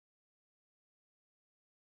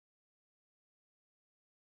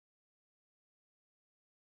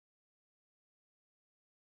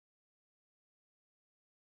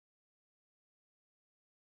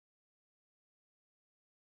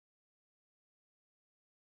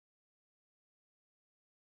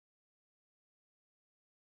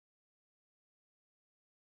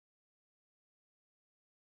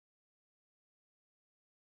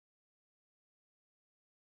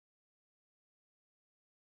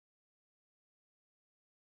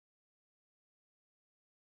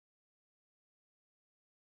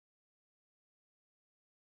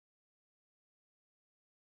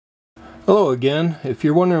Hello again. If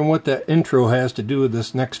you're wondering what that intro has to do with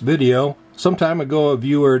this next video, some time ago a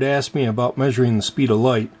viewer had asked me about measuring the speed of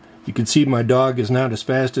light. You can see my dog is not as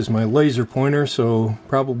fast as my laser pointer, so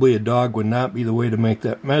probably a dog would not be the way to make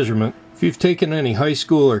that measurement. If you've taken any high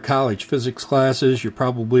school or college physics classes, you're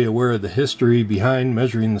probably aware of the history behind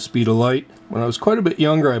measuring the speed of light. When I was quite a bit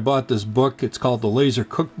younger, I bought this book. It's called The Laser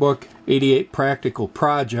Cookbook, 88 Practical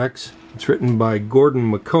Projects. It's written by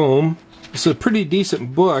Gordon McComb. It's a pretty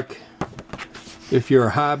decent book if you're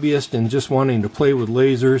a hobbyist and just wanting to play with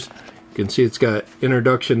lasers. You can see it's got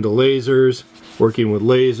introduction to lasers, working with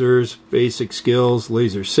lasers, basic skills,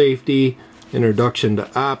 laser safety, introduction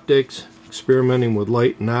to optics, experimenting with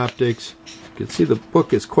light and optics. You can see the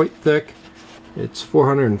book is quite thick. It's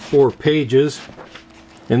 404 pages.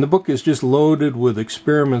 And the book is just loaded with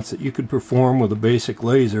experiments that you could perform with a basic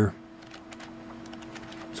laser.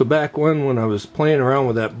 So back when I was playing around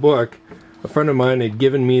with that book, a friend of mine had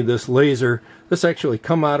given me this laser. This actually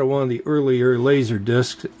come out of one of the earlier laser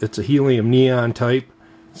discs. It's a helium neon type.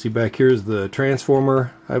 See back here is the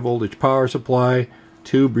transformer, high voltage power supply.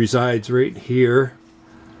 Tube resides right here.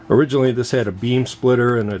 Originally this had a beam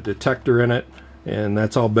splitter and a detector in it, and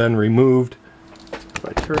that's all been removed. If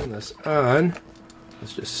I turn this on,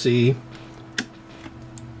 let's just see.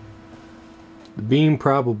 The beam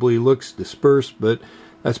probably looks dispersed, but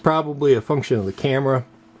that's probably a function of the camera.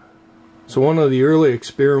 So one of the early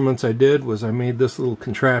experiments I did was I made this little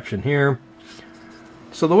contraption here.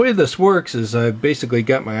 So the way this works is I've basically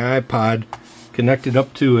got my iPod connected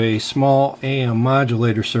up to a small AM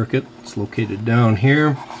modulator circuit. It's located down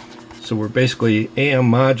here. So we're basically AM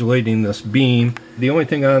modulating this beam. The only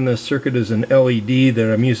thing on this circuit is an LED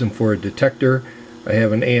that I'm using for a detector. I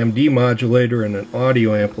have an AM demodulator and an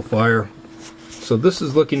audio amplifier. So this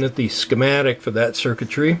is looking at the schematic for that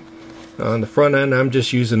circuitry. On the front end I'm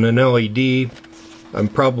just using an LED. I'm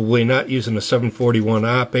probably not using a 741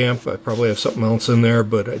 op amp. I probably have something else in there,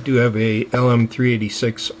 but I do have a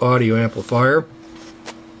LM386 audio amplifier.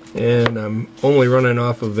 And I'm only running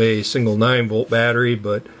off of a single 9-volt battery,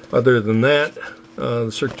 but other than that,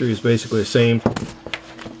 the circuitry is basically the same. So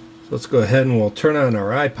let's go ahead and we'll turn on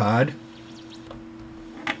our iPod.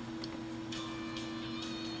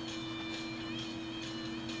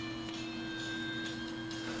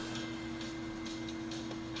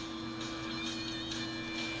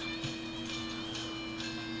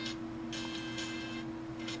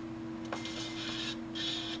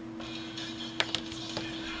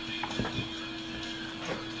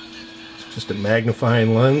 Just a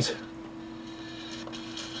magnifying lens.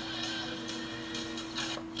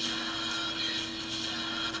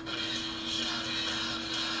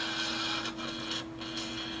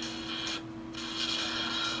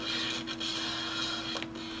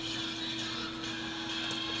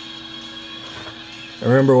 I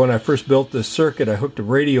remember when I first built this circuit, I hooked a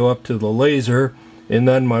radio up to the laser, and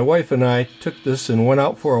then my wife and I took this and went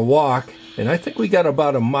out for a walk. And I think we got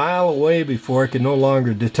about a mile away before I could no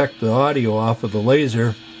longer detect the audio off of the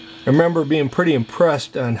laser. I remember being pretty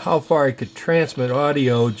impressed on how far I could transmit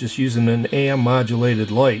audio just using an AM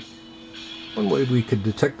modulated light. One way we could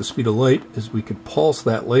detect the speed of light is we could pulse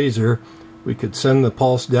that laser. We could send the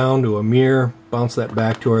pulse down to a mirror, bounce that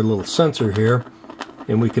back to our little sensor here,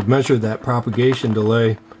 and we could measure that propagation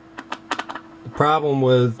delay. The problem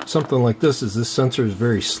with something like this is this sensor is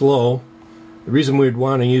very slow. The reason we'd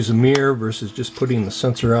want to use a mirror versus just putting the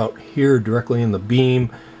sensor out here directly in the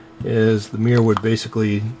beam is the mirror would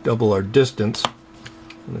basically double our distance.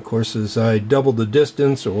 And of course, as I double the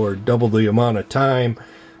distance or double the amount of time,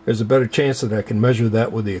 there's a better chance that I can measure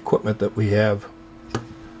that with the equipment that we have.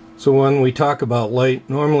 So when we talk about light,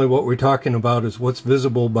 normally what we're talking about is what's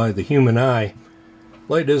visible by the human eye.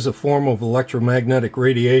 Light is a form of electromagnetic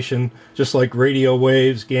radiation, just like radio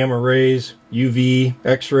waves, gamma rays, UV,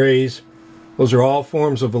 X-rays. Those are all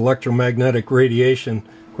forms of electromagnetic radiation.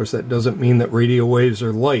 Of course, that doesn't mean that radio waves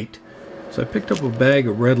are light. So I picked up a bag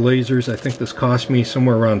of red lasers. I think this cost me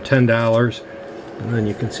somewhere around $10. And then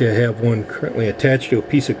you can see I have one currently attached to a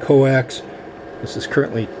piece of coax. This is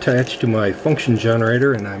currently attached to my function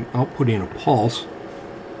generator, and I'm outputting a pulse.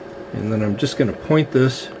 And then I'm just going to point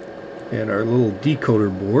this at our little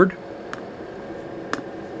decoder board.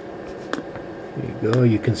 There you go.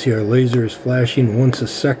 You can see our laser is flashing once a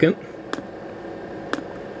second.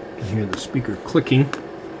 You can hear the speaker clicking.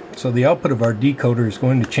 So the output of our decoder is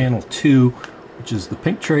going to channel 2, which is the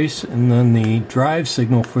pink trace, and then the drive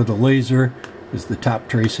signal for the laser is the top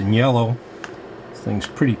trace in yellow. This thing's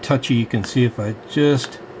pretty touchy. You can see if I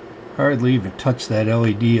just hardly even touch that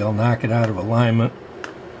LED, I'll knock it out of alignment.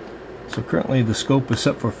 So currently the scope is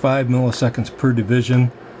set for 5 milliseconds per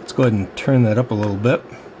division. Let's go ahead and turn that up a little bit.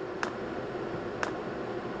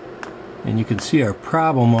 And you can see our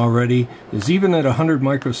problem already is even at 100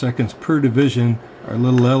 microseconds per division, our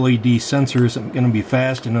little LED sensor isn't going to be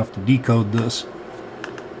fast enough to decode this.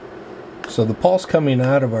 So the pulse coming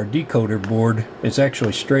out of our decoder board is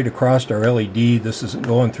actually straight across our LED. This isn't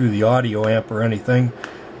going through the audio amp or anything.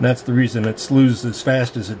 And that's the reason it slews as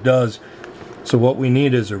fast as it does. So what we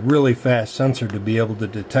need is a really fast sensor to be able to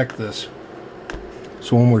detect this.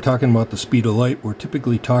 So when we're talking about the speed of light, we're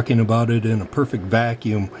typically talking about it in a perfect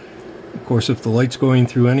vacuum. Of course, if the light's going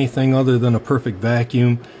through anything other than a perfect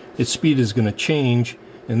vacuum, its speed is going to change,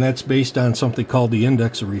 and that's based on something called the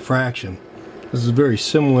index of refraction. This is very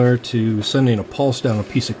similar to sending a pulse down a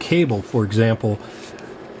piece of cable, for example.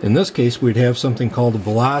 In this case, we'd have something called a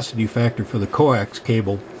velocity factor for the coax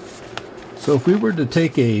cable. So if we were to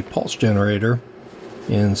take a pulse generator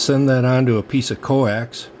and send that onto a piece of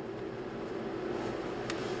coax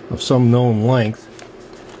of some known length,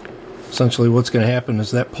 essentially what's going to happen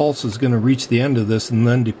is that pulse is going to reach the end of this, and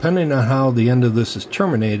then depending on how the end of this is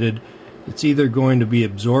terminated, it's either going to be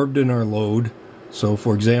absorbed in our load. So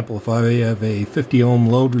for example, if I have a 50 ohm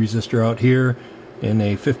load resistor out here and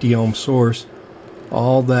a 50 ohm source,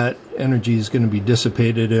 all that energy is going to be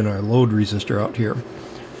dissipated in our load resistor out here.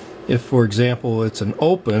 If, for example, it's an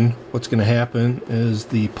open, what's going to happen is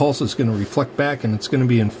the pulse is going to reflect back and it's going to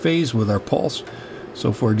be in phase with our pulse.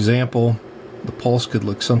 So for example, the pulse could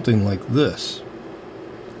look something like this.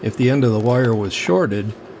 If the end of the wire was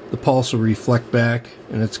shorted, the pulse will reflect back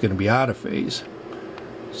and it's going to be out of phase.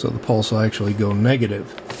 So the pulse will actually go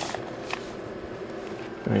negative.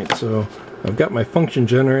 Alright, so I've got my function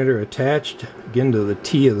generator attached again to the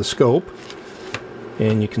T of the scope.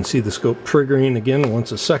 And you can see the scope triggering again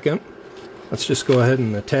once a second. Let's just go ahead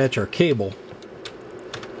and attach our cable.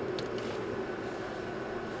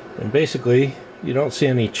 And basically, you don't see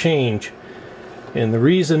any change. And the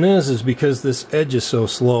reason is because this edge is so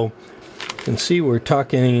slow. You can see we're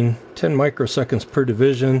talking 10 microseconds per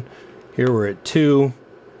division. Here we're at 2.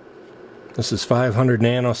 This is 500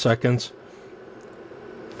 nanoseconds.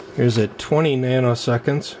 Here's at 20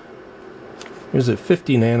 nanoseconds. Here's at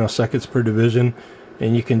 50 nanoseconds per division.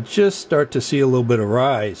 And you can just start to see a little bit of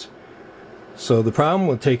rise. So the problem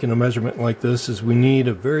with taking a measurement like this is we need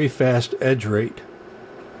a very fast edge rate.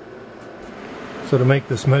 So to make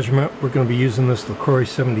this measurement, we're going to be using this LeCroy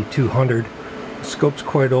 7200. The scope's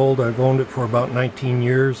quite old. I've owned it for about 19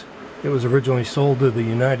 years. It was originally sold to the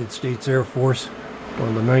United States Air Force. One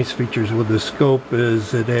of the nice features with this scope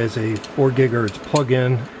is it has a 4 gigahertz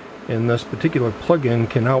plug-in, and this particular plug-in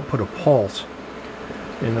can output a pulse.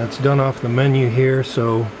 And that's done off the menu here,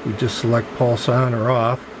 so we just select pulse on or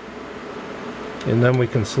off. And then we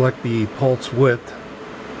can select the pulse width.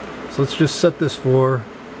 So let's just set this for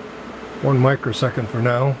 1 microsecond for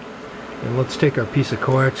now. And let's take our piece of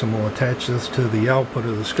coax and we'll attach this to the output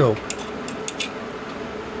of the scope.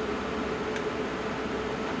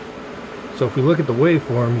 So if we look at the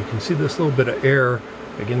waveform, you can see this little bit of error.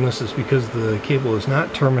 Again, this is because the cable is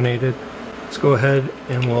not terminated. Let's go ahead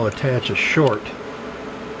and we'll attach a short.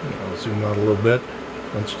 I'll zoom out a little bit.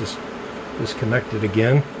 Let's just disconnect it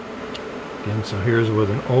again. Again, so here's with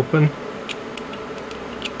an open.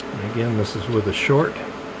 And again, this is with a short.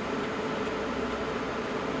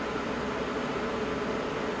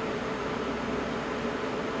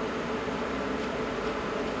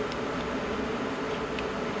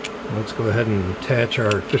 Let's go ahead and attach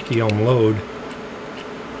our 50 ohm load.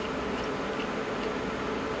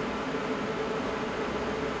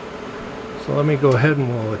 So let me go ahead and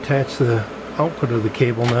we'll attach the output of the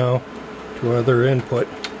cable now to our other input.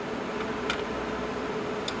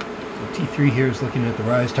 So T3 here is looking at the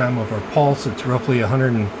rise time of our pulse. It's roughly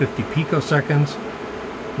 150 picoseconds.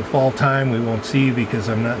 The fall time we won't see because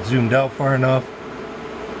I'm not zoomed out far enough.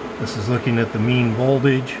 This is looking at the mean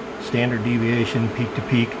voltage, standard deviation, peak to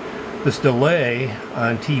peak. This delay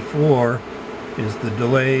on T4 is the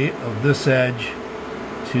delay of this edge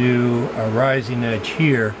to our rising edge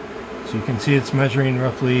here. So you can see it's measuring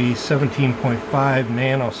roughly 17.5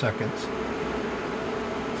 nanoseconds.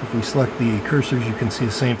 So if we select the cursors, you can see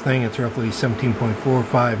the same thing. It's roughly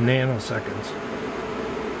 17.45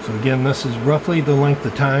 nanoseconds. So again, this is roughly the length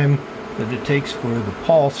of time that it takes for the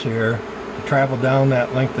pulse here to travel down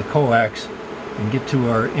that length of coax and get to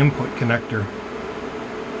our input connector.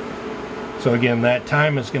 So again, that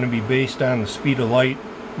time is going to be based on the speed of light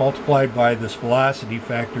multiplied by this velocity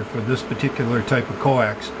factor for this particular type of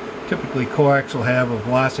coax. Typically coax will have a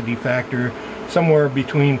velocity factor somewhere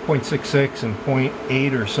between 0.66 and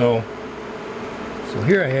 0.8 or so. So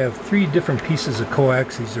here I have 3 different pieces of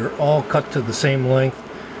coax. These are all cut to the same length.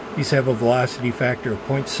 These have a velocity factor of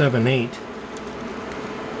 0.78.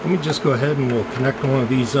 Let me just go ahead and we'll connect one of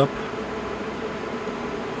these up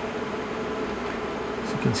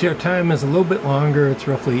You can see our time is a little bit longer. It's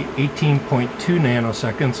roughly 18.2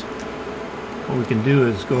 nanoseconds. What we can do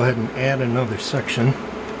is go ahead and add another section.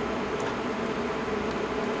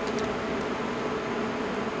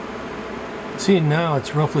 See, now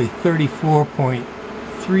it's roughly 34.3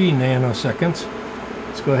 nanoseconds.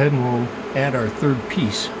 Let's go ahead and we'll add our third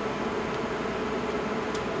piece.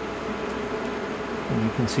 And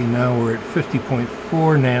you can see now we're at 50.4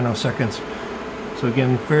 nanoseconds. So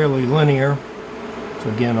again, fairly linear. So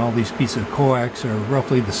again, all these pieces of coax are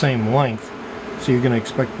roughly the same length. So you're going to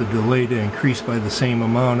expect the delay to increase by the same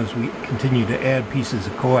amount as we continue to add pieces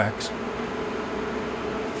of coax.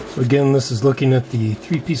 So again, this is looking at the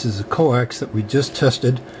 3 pieces of coax that we just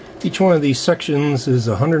tested. Each one of these sections is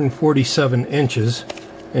 147 inches.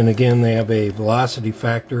 And again, they have a velocity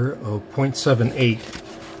factor of 0.78.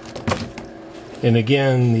 And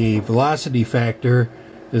again, the velocity factor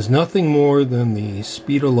is nothing more than the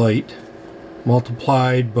speed of light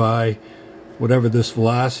multiplied by whatever this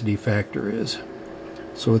velocity factor is.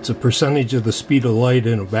 So it's a percentage of the speed of light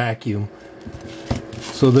in a vacuum.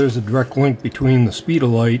 So there's a direct link between the speed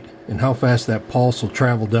of light and how fast that pulse will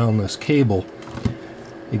travel down this cable.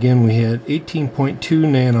 Again, we had 18.2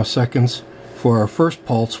 nanoseconds for our first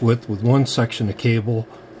pulse width with one section of cable,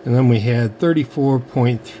 and then we had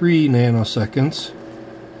 34.3 nanoseconds,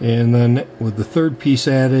 and then with the third piece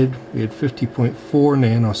added we had 50.4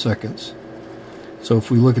 nanoseconds. So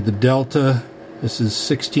if we look at the delta, this is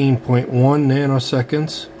 16.1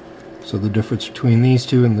 nanoseconds. So the difference between these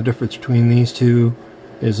two and the difference between these two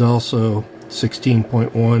is also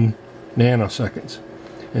 16.1 nanoseconds.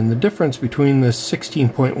 And the difference between this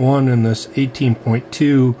 16.1 and this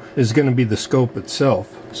 18.2 is going to be the scope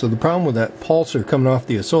itself. So the problem with that pulsar coming off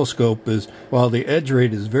the oscilloscope is while the edge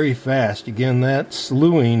rate is very fast, again that's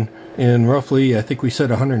slewing in roughly, I think we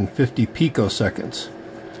said 150 picoseconds.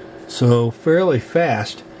 So fairly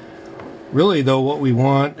fast. Really though, what we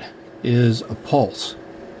want is a pulse.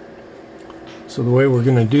 So the way we're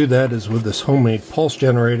going to do that is with this homemade pulse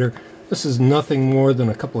generator. This is nothing more than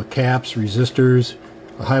a couple of caps, resistors,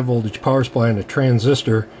 a high voltage power supply, and a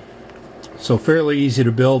transistor. So fairly easy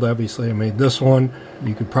to build. Obviously I made this one.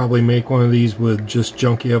 You could probably make one of these with just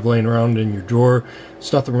junk you have laying around in your drawer.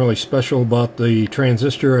 It's nothing really special about the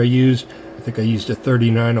transistor I used. I think I used a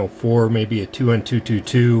 3904, maybe a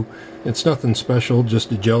 2N222. It's nothing special,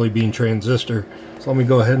 just a jelly bean transistor. So let me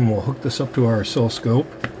go ahead and we'll hook this up to our oscilloscope.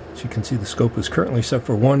 As you can see, the scope is currently set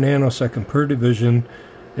for 1 nanosecond per division.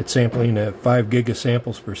 It's sampling at 5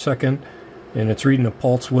 gigasamples per second, and it's reading a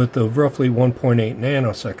pulse width of roughly 1.8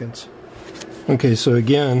 nanoseconds. Okay, so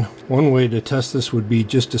again, one way to test this would be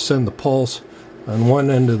just to send the pulse on one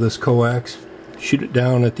end of this coax, shoot it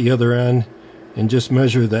down at the other end, and just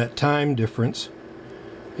measure that time difference.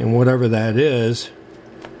 And whatever that is,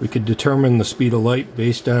 we could determine the speed of light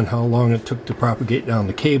based on how long it took to propagate down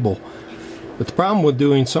the cable. But the problem with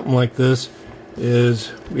doing something like this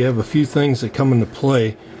is we have a few things that come into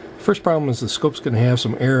play. The first problem is the scope's going to have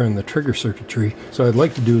some error in the trigger circuitry. So what I'd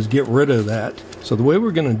like to do is get rid of that. So the way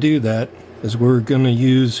we're going to do that is we're going to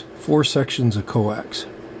use 4 sections of coax.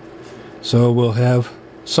 So we'll have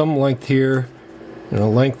some length here and a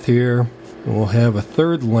length here, and we'll have a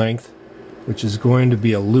third length which is going to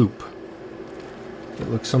be a loop. It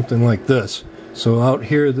looks something like this. So out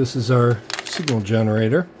here, this is our signal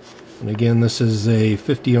generator, and again this is a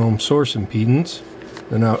 50 ohm source impedance.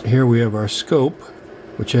 Then out here we have our scope,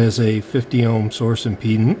 which has a 50 ohm source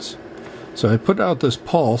impedance. So I put out this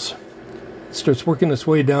pulse. It starts working its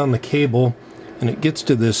way down the cable and it gets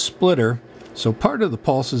to this splitter. So part of the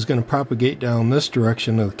pulse is going to propagate down this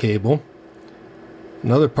direction of the cable.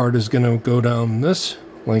 Another part is going to go down this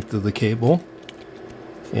length of the cable,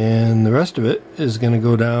 and the rest of it is going to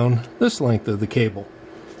go down this length of the cable.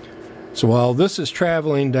 So while this is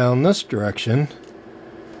traveling down this direction,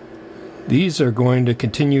 these are going to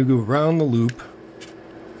continue around the loop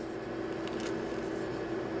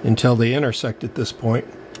until they intersect at this point.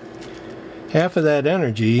 Half of that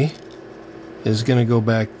energy is going to go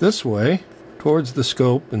back this way towards the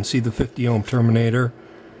scope and see the 50 ohm terminator,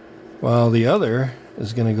 while the other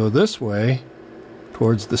is going to go this way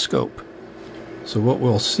towards the scope. So what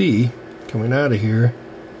we'll see coming out of here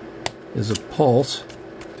is a pulse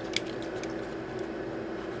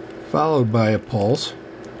followed by a pulse.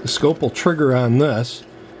 The scope will trigger on this.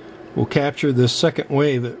 We'll capture this second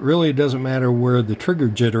wave. It really doesn't matter where the trigger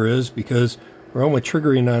jitter is because we're only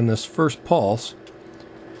triggering on this first pulse.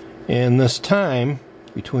 And this time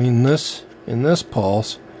between this and this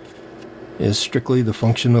pulse is strictly the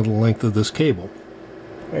function of the length of this cable.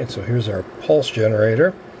 Alright, so here's our pulse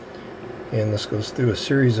generator, and this goes through a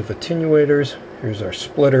series of attenuators. Here's our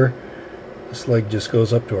splitter, This leg just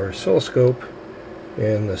goes up to our oscilloscope,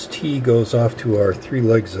 and this T goes off to our 3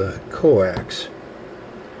 legs of coax.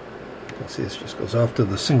 You can see this just goes off to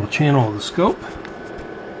the single channel of the scope.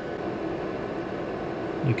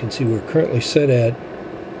 You can see we're currently set at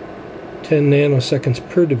 10 nanoseconds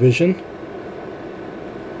per division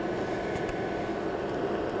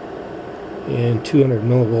and 200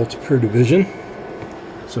 millivolts per division.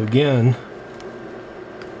 So again,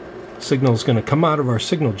 signal is going to come out of our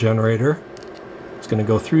signal generator. It's going to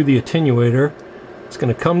go through the attenuator. It's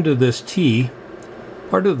going to come to this T.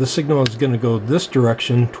 Part of the signal is going to go this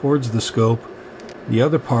direction towards the scope. The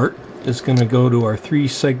other part is going to go to our 3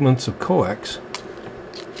 segments of coax.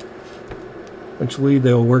 Eventually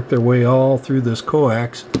they'll work their way all through this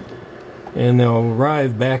coax, and they'll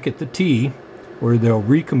arrive back at the T where they'll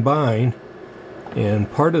recombine,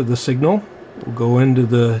 and part of the signal will go into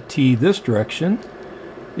the T this direction.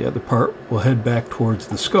 The other part will head back towards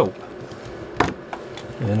the scope.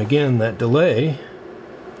 And again, that delay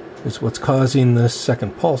is what's causing this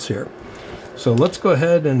second pulse here. So let's go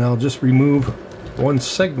ahead and I'll just remove one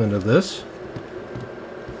segment of this.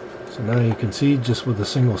 So now you can see just with a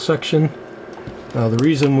single section. Now the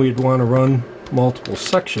reason we'd want to run multiple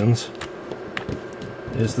sections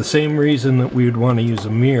is the same reason that we would want to use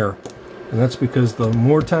a mirror. And that's because the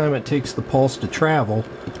more time it takes the pulse to travel,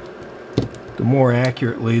 the more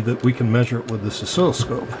accurately that we can measure it with this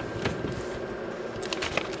oscilloscope.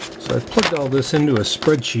 So I've plugged all this into a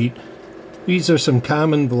spreadsheet. These are some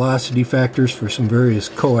common velocity factors for some various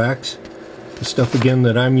coax. The stuff again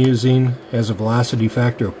that I'm using has a velocity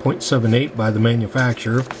factor of 0.78 by the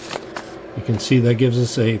manufacturer. You can see that gives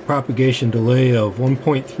us a propagation delay of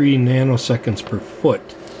 1.3 nanoseconds per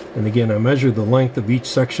foot. And again, I measured the length of each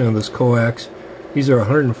section of this coax. These are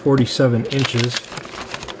 147 inches.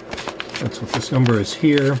 That's what this number is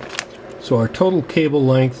here. So our total cable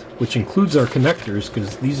length, which includes our connectors,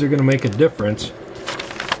 because these are going to make a difference,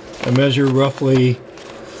 I measure roughly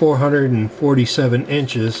 447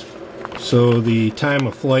 inches. So the time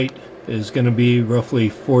of flight is going to be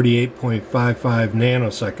roughly 48.55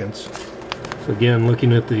 nanoseconds. So again,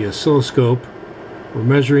 looking at the oscilloscope, we're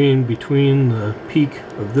measuring between the peak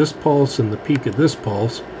of this pulse and the peak of this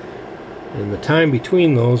pulse, and the time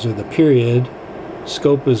between those, or the period,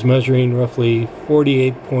 scope is measuring roughly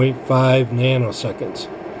 48.5 nanoseconds.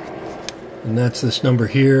 And that's this number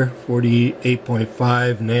here,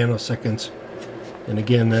 48.5 nanoseconds. And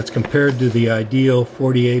again, that's compared to the ideal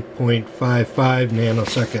 48.55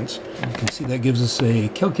 nanoseconds. You can see that gives us a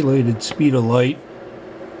calculated speed of light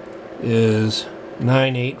is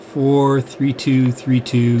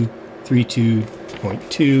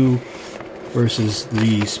 984323232.2 versus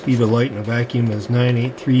the speed of light in a vacuum is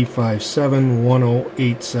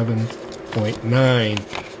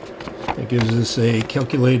 983571087.9. It gives us a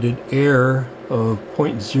calculated error of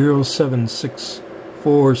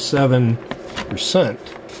 0.07647%.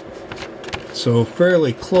 So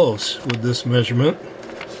fairly close with this measurement.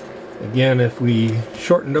 Again, if we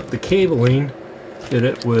shortened up the cabling, did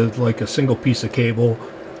it with like a single piece of cable,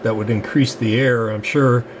 that would increase the error, I'm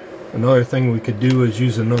sure. Another thing we could do is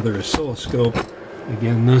use another oscilloscope.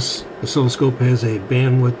 Again, this oscilloscope has a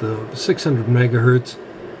bandwidth of 600 megahertz,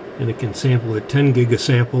 and it can sample at 10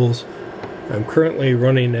 gigasamples. I'm currently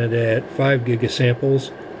running it at 5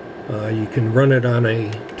 gigasamples. You can run it on a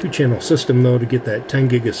 2-channel system though to get that 10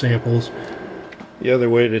 gigasamples. The other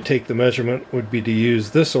way to take the measurement would be to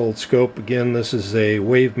use this old scope. Again, this is a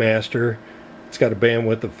Wavemaster. It's got a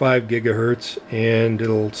bandwidth of 5 gigahertz and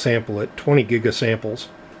it'll sample at 20 gigasamples.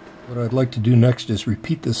 What I'd like to do next is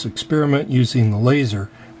repeat this experiment using the laser.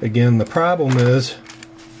 Again, the problem is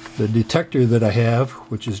the detector that I have,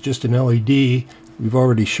 which is just an LED, we've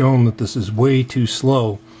already shown that this is way too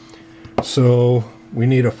slow. So we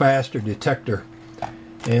need a faster detector.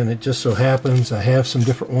 And it just so happens I have some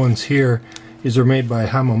different ones here. These are made by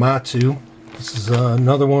Hamamatsu. This is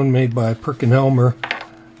another one made by PerkinElmer.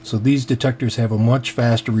 So these detectors have a much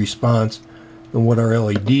faster response than what our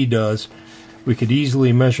LED does. We could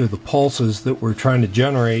easily measure the pulses that we're trying to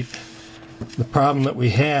generate. The problem that we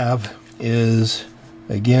have is,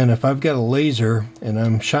 again, if I've got a laser and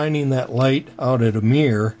I'm shining that light out at a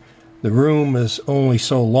mirror, the room is only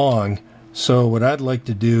so long. So what I'd like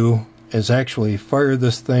to do is actually fire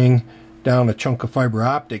this thing down a chunk of fiber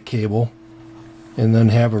optic cable and then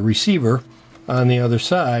have a receiver on the other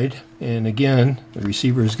side. And again, the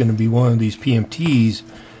receiver is going to be one of these PMTs.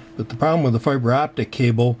 But the problem with the fiber optic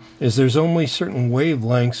cable is there's only certain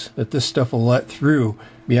wavelengths that this stuff will let through.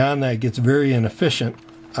 Beyond that, it gets very inefficient.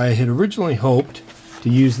 I had originally hoped to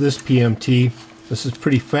use this PMT. This is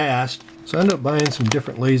pretty fast. So I ended up buying some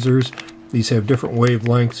different lasers. These have different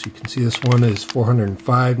wavelengths. You can see this one is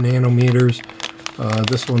 405 nanometers.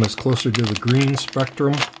 This one is closer to the green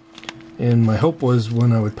spectrum. And my hope was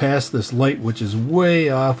when I would pass this light, which is way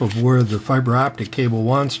off of where the fiber optic cable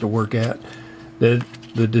wants to work at, that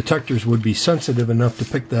the detectors would be sensitive enough to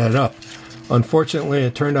pick that up. Unfortunately,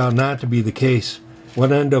 it turned out not to be the case.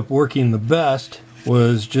 What ended up working the best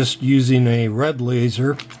was just using a red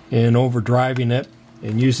laser and overdriving it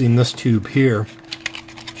and using this tube here.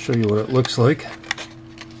 I'll show you what it looks like.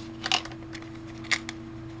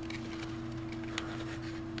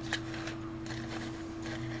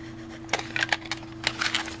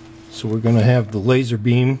 So we're going to have the laser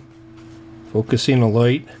beam focusing a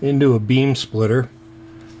light into a beam splitter.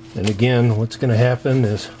 And again, what's going to happen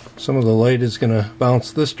is some of the light is going to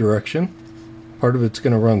bounce this direction. Part of it's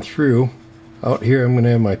going to run through. Out here I'm going to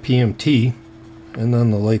have my PMT, and then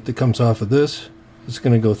the light that comes off of this is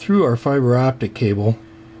going to go through our fiber optic cable.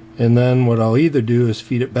 And then what I'll either do is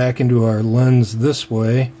feed it back into our lens this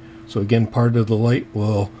way. So again, part of the light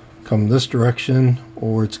will come this direction,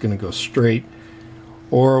 or it's going to go straight.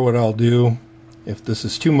 Or what I'll do, if this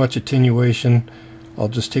is too much attenuation, I'll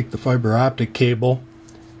just take the fiber optic cable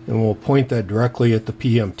and we'll point that directly at the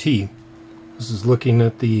PMT. This is looking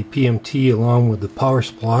at the PMT along with the power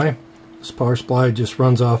supply. This power supply just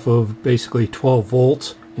runs off of basically 12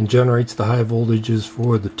 volts and generates the high voltages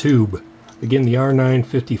for the tube. Again, the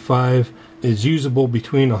R955 is usable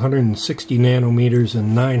between 160 nanometers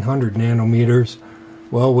and 900 nanometers,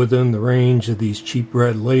 well within the range of these cheap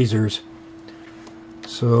red lasers.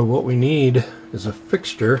 So what we need is a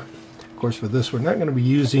fixture. Of course, for this we're not going to be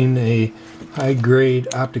using a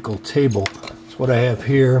high-grade optical table. So what I have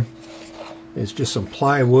here is just some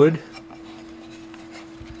plywood,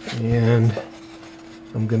 and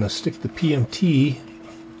I'm going to stick the PMT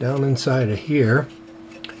down inside of here,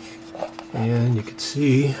 and you can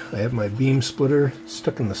see I have my beam splitter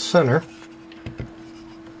stuck in the center.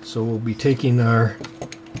 So we'll be taking our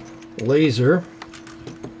laser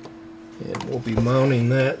and we'll be mounting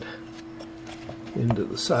that into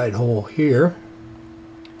the side hole here.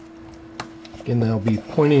 Again, I'll be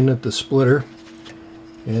pointing at the splitter,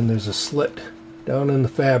 and there's a slit down in the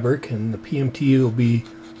fabric, and the PMT will be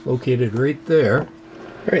located right there.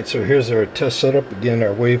 Alright, so here's our test setup. Again,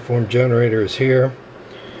 our waveform generator is here.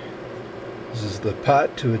 This is the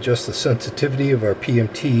pot to adjust the sensitivity of our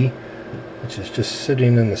PMT, which is just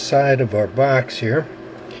sitting in the side of our box here.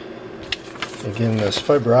 Again, this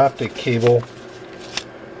fiber optic cable,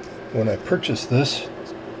 when I purchased this,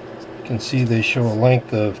 you can see they show a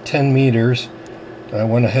length of 10 meters. I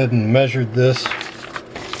went ahead and measured this.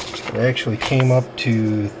 It actually came up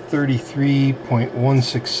to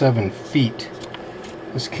 33.167 feet.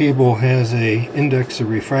 This cable has an index of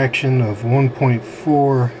refraction of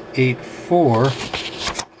 1.484.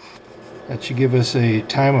 That should give us a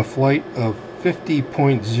time of flight of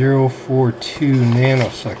 50.042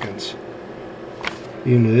 nanoseconds. The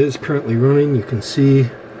unit is currently running. You can see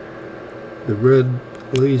the red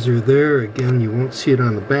laser there. Again, you won't see it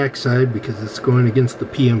on the back side because it's going against the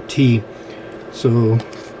PMT. So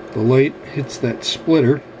the light hits that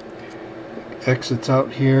splitter, exits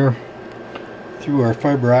out here through our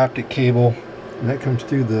fiber optic cable, and that comes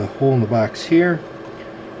through the hole in the box here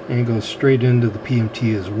and goes straight into the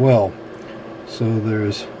PMT as well. So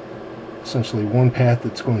there's essentially one path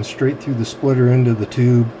that's going straight through the splitter into the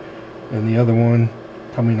tube, and the other one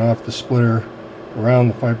coming off the splitter around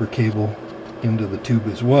the fiber cable into the tube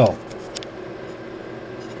as well.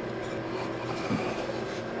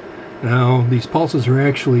 Now these pulses are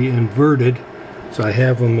actually inverted, so I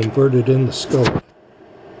have them inverted in the scope.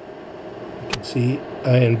 You can see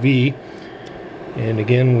I and V, and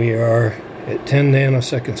again we are at 10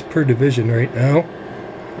 nanoseconds per division right now.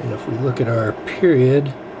 And if we look at our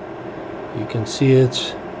period, you can see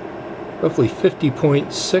it's roughly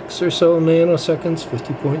 50.6 or so nanoseconds,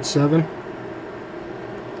 50.7.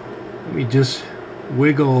 Let me just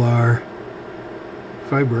wiggle our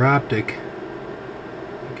fiber optic.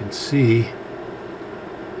 You can see,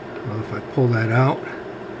 well, if I pull that out,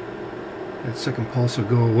 that second pulse will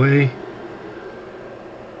go away.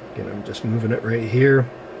 Again, I'm just moving it right here.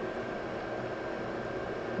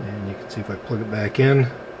 And you can see if I plug it back in,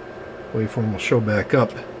 waveform will show back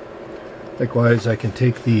up. Likewise, I can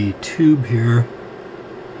take the tube here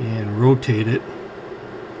and rotate it.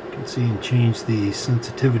 You can see and change the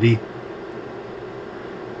sensitivity.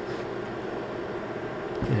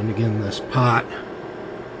 And again, this pot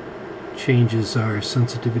changes our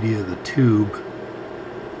sensitivity of the tube.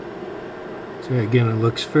 So again, it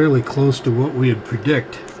looks fairly close to what we would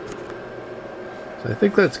predict. So I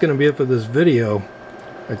think that's going to be it for this video.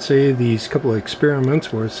 I'd say these couple of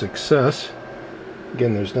experiments were a success.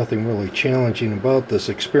 Again, there's nothing really challenging about this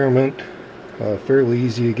experiment. Fairly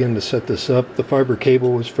easy again to set this up. The fiber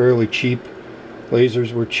cable was fairly cheap.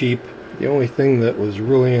 Lasers were cheap. The only thing that was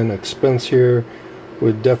really an expense here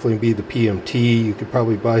would definitely be the PMT. You could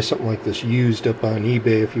probably buy something like this used up on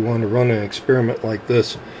eBay if you want to run an experiment like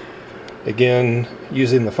this. Again,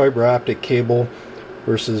 using the fiber optic cable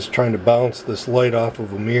versus trying to bounce this light off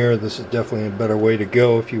of a mirror, this is definitely a better way to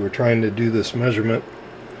go if you were trying to do this measurement.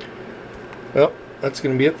 Well, that's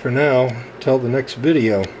going to be it for now. Till the next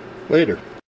video. Later.